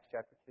turn to Acts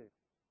chapter 2.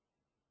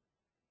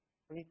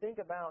 When you think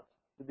about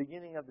the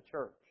beginning of the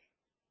church,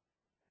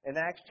 in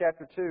Acts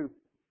chapter 2,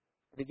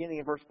 beginning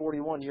in verse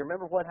 41, you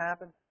remember what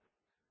happened?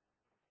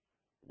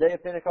 The day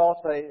of Pentecost,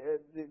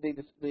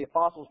 the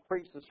apostles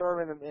preached the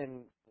sermon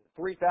and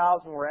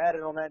 3,000 were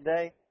added on that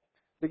day.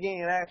 Beginning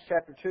in Acts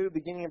chapter 2,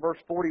 beginning in verse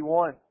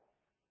 41.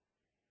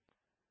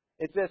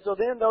 It says, "So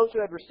then those who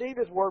had received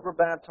His word were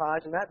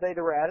baptized, and that day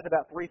there were added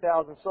about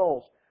 3,000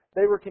 souls.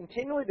 They were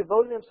continually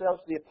devoting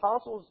themselves to the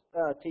apostles'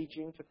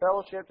 teaching, to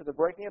fellowship, to the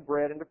breaking of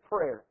bread, and to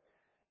prayer.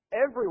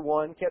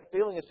 Everyone kept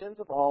feeling a sense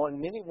of awe, and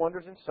many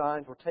wonders and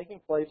signs were taking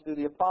place through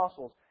the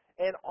apostles.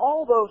 And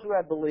all those who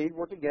had believed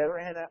were together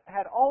and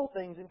had all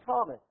things in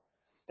common.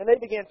 And they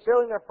began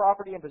selling their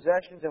property and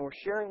possessions and were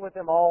sharing with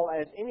them all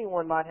as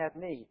anyone might have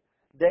need.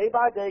 Day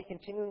by day,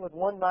 continuing with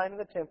one mind in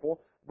the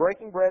temple,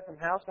 breaking bread from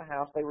house to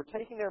house, they were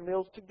taking their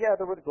meals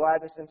together with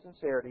gladness and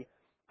sincerity,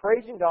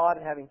 praising God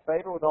and having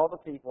favor with all the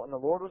people. And the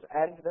Lord was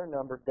adding to their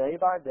number day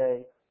by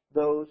day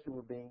those who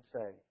were being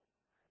saved."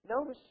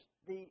 Notice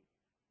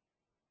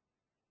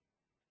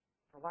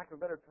for lack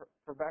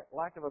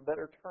of a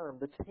better term,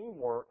 the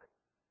teamwork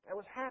that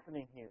was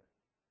happening here.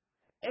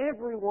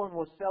 Everyone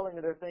was selling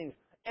their things.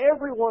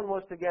 Everyone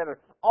was together.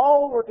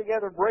 All were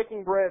together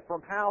breaking bread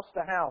from house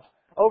to house.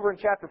 Over in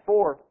chapter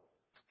 4,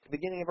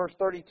 beginning in verse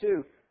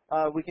 32,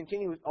 we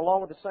continue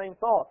along with the same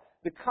thought.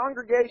 "The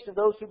congregation of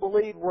those who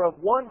believed were of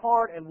one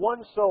heart and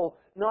one soul.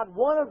 Not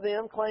one of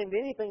them claimed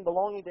anything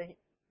belonging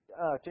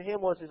to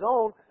him was his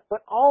own,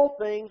 but all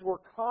things were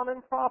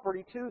common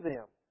property to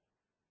them."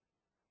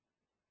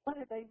 What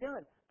had they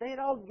done? They had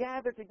all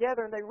gathered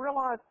together and they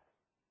realized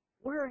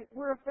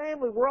we're a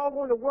family. We're all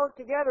going to work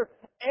together.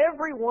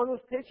 Everyone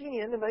was pitching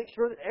in to make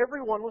sure that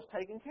everyone was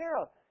taken care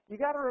of. You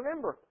got to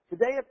remember, the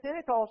day of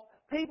Pentecost,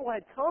 people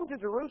had come to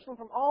Jerusalem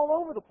from all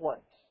over the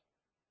place.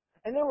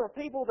 And there were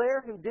people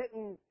there who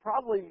didn't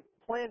probably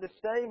plan to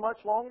stay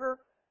much longer,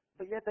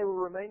 but yet they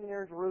were remaining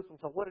there in Jerusalem.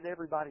 So what did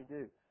everybody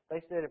do?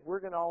 They said, if we're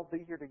going to all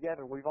be here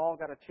together, we've all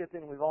got to chip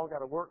in, we've all got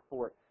to work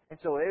for it. And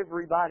so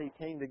everybody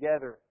came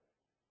together,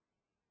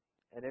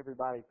 and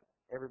everybody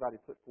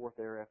put forth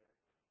their effort.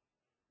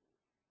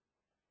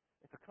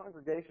 If a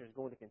congregation is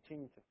going to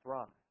continue to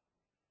thrive,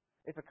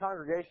 if a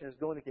congregation is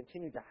going to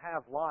continue to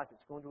have life,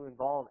 it's going to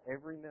involve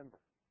every member.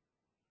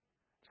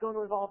 It's going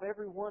to involve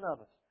every one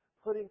of us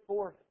putting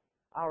forth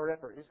our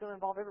effort. It's going to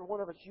involve every one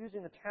of us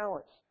using the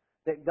talents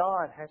that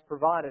God has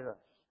provided us.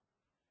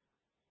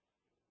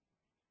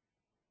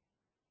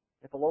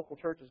 If a local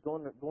church is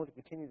going to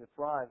continue to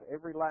thrive,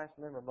 every last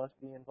member must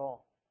be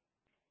involved.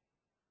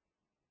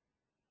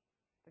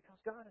 Because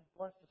God has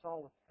blessed us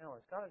all with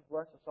talents. God has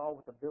blessed us all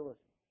with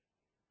abilities.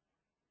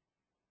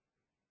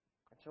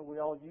 And so we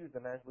all use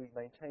them as we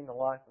maintain the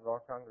life of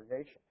our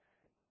congregation.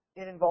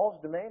 It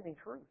involves demanding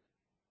truth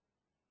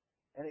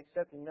and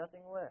accepting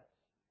nothing less.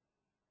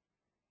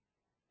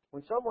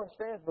 When someone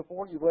stands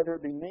before you, whether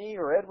it be me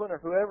or Edwin or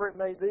whoever it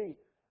may be,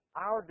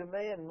 our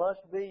demand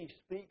must be,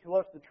 speak to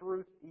us the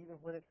truth even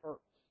when it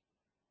hurts.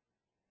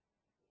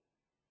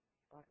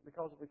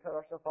 Because if we cut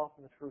ourselves off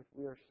from the truth,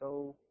 we are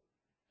so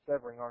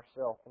severing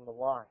ourselves from the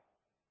life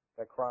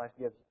that Christ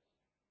gives us.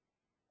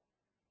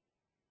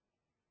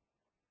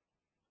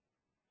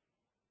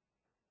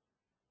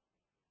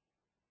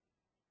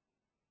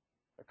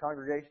 A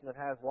congregation that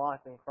has life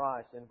in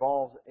Christ is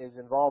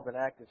involved in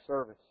active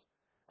service.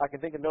 I can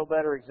think of no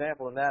better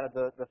example than that of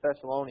the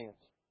Thessalonians.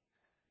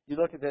 You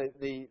look at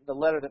the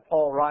letter that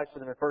Paul writes to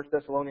them in 1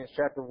 Thessalonians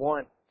chapter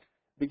 1,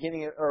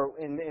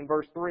 in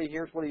verse 3,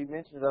 here's what he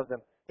mentions of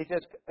them. He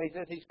says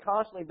he's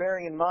constantly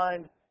bearing in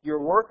mind your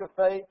work of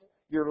faith,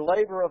 your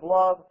labor of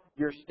love,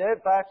 your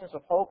steadfastness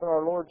of hope in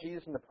our Lord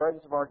Jesus in the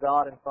presence of our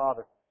God and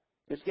Father.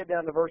 Just skip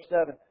down to verse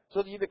 7.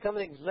 So that you become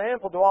an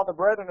example to all the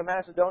brethren of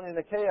Macedonia and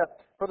Achaia.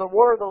 For the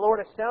word of the Lord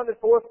has sounded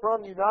forth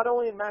from you, not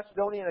only in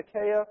Macedonia and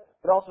Achaia,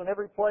 but also in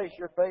every place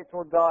your faith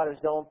toward God has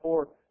gone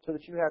forth, so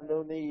that you have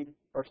no need,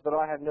 or so that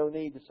I have no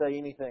need to say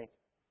anything.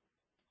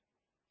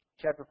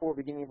 chapter 4,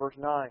 beginning in verse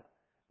 9.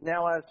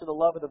 Now as to the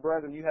love of the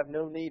brethren, you have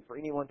no need for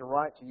anyone to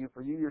write to you,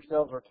 for you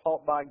yourselves are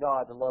taught by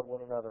God to love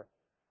one another.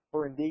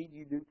 For indeed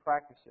you do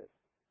practice it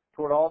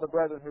toward all the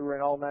brethren who are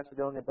in all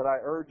Macedonia. But I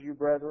urge you,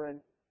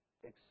 brethren,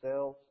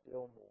 excel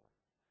still more.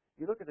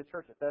 You look at the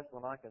church at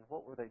Thessalonica, and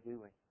what were they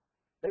doing?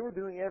 They were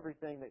doing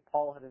everything that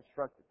Paul had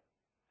instructed.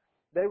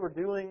 They were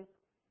doing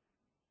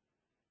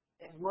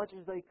as much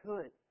as they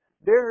could.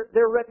 Their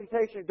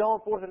reputation had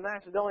gone forth in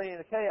Macedonia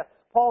and Achaia.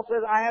 Paul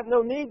says, I have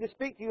no need to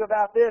speak to you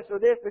about this or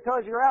this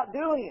because you're out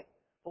doing it.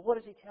 But what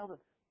does he tell them?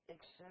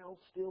 Excel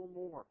still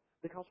more.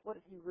 Because what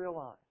did he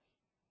realize?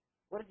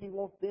 What did he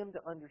want them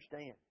to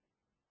understand?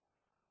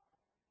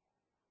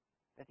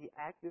 That the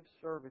active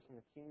service in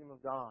the kingdom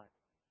of God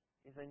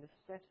is a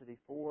necessity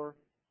for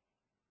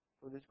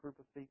this group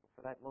of people,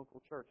 for that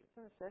local church. It's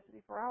a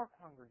necessity for our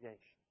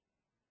congregation.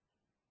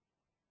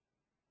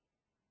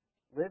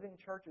 Living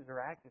churches are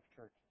active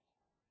churches.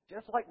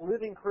 Just like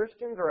living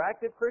Christians are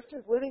active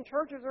Christians, living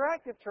churches are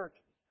active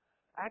churches.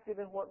 Active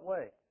in what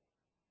way?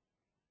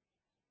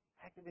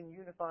 Active in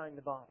unifying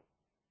the body.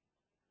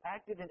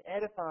 Active in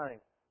edifying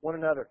one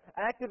another.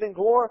 Active in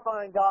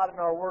glorifying God in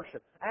our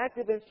worship.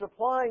 Active in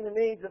supplying the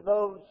needs of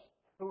those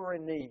who are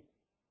in need.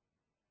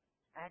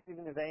 Active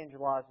in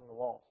evangelizing the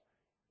lost.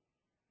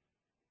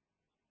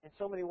 In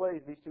so many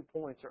ways, these two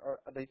points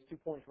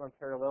run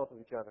parallel to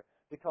each other.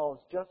 Because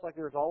just like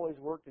there's always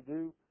work to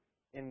do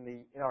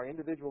in our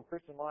individual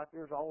Christian life,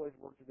 there's always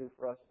work to do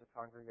for us as a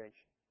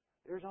congregation.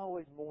 There's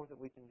always more that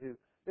we can do.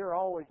 There are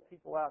always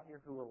people out here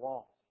who are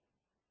lost.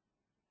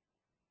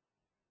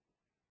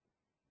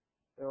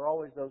 There are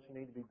always those who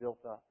need to be built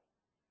up.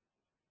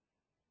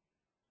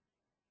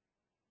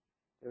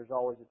 There's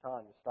always a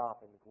time to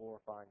stop and to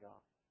glorify God.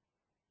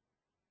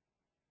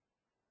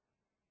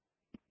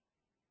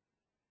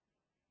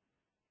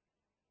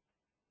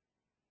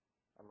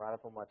 I'm right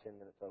up on my 10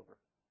 minutes over,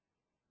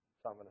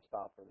 so I'm going to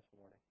stop for this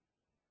morning.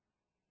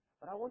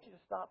 But I want you to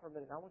stop for a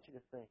minute and I want you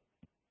to think.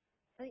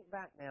 Think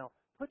back now.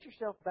 Put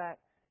yourself back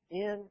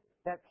in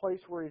that place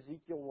where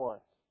Ezekiel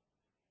was.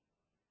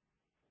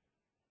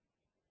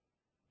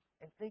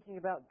 And thinking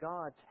about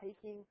God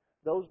taking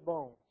those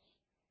bones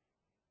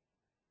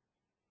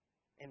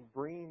and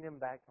bringing them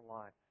back to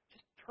life.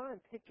 Just try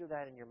and picture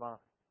that in your mind.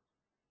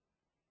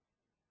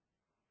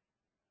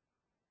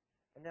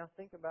 And now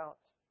think about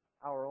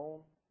our own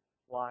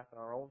life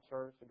and our own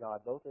service to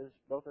God, both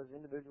as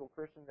individual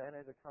Christians and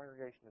as a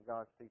congregation of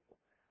God's people.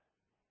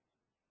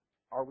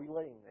 Are we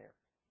laying there?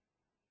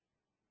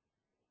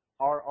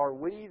 Are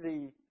we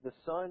the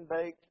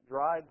sun-baked,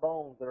 dried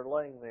bones that are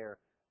laying there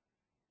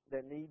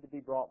that need to be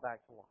brought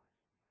back to life?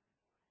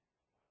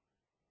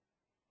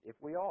 If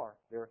we are,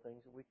 there are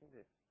things that we can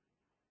do.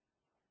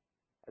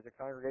 As a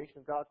congregation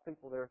of God's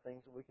people, there are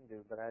things that we can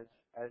do. But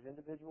as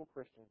individual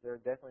Christians, there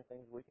are definitely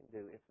things we can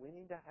do. If we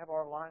need to have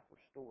our life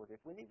restored, if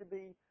we need to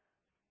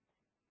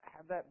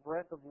have that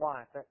breath of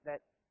life,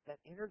 that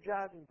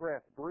energizing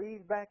breath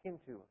breathed back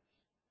into us,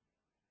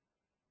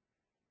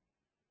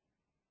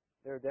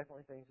 there are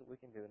definitely things that we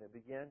can do. And it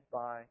begins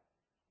by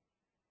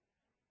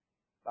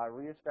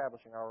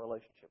reestablishing our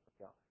relationship with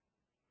God.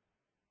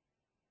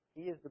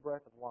 He is the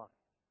breath of life.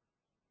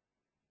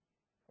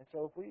 And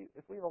so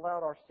if we've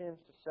allowed our sins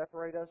to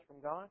separate us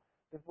from God,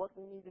 then what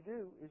we need to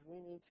do is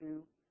we need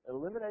to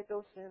eliminate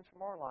those sins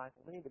from our life,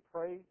 and we need to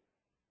pray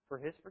for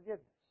His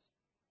forgiveness.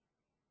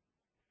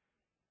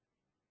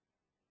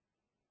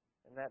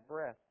 And that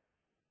breath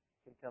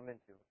can come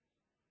into us.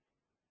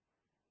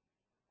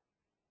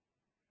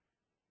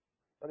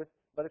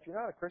 But if you're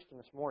not a Christian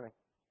this morning,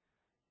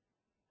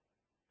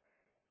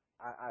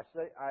 I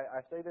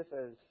say this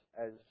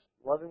as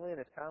lovingly and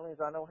as kindly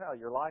as I know how,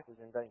 your life is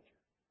in danger.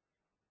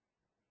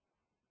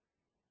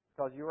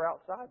 Because you're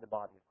outside the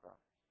body of Christ.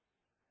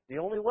 The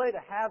only way to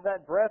have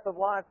that breath of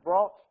life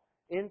brought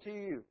into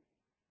you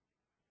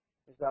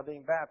is by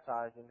being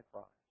baptized into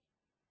Christ.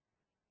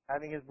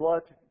 Having His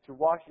blood to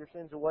wash your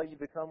sins away, you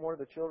become one of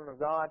the children of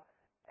God,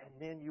 and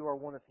then you are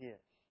one of His.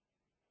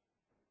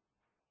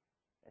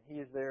 And He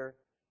is there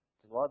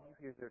to love you.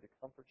 He is there to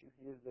comfort you.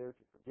 He is there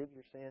to forgive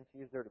your sins.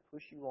 He is there to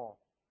push you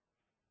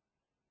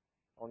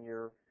on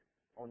your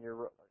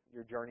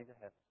journey to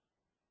heaven.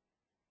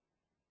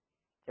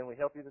 Can we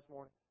help you this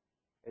morning?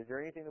 Is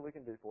there anything that we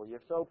can do for you?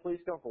 If so, please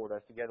come forward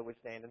as together we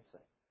stand and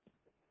sing.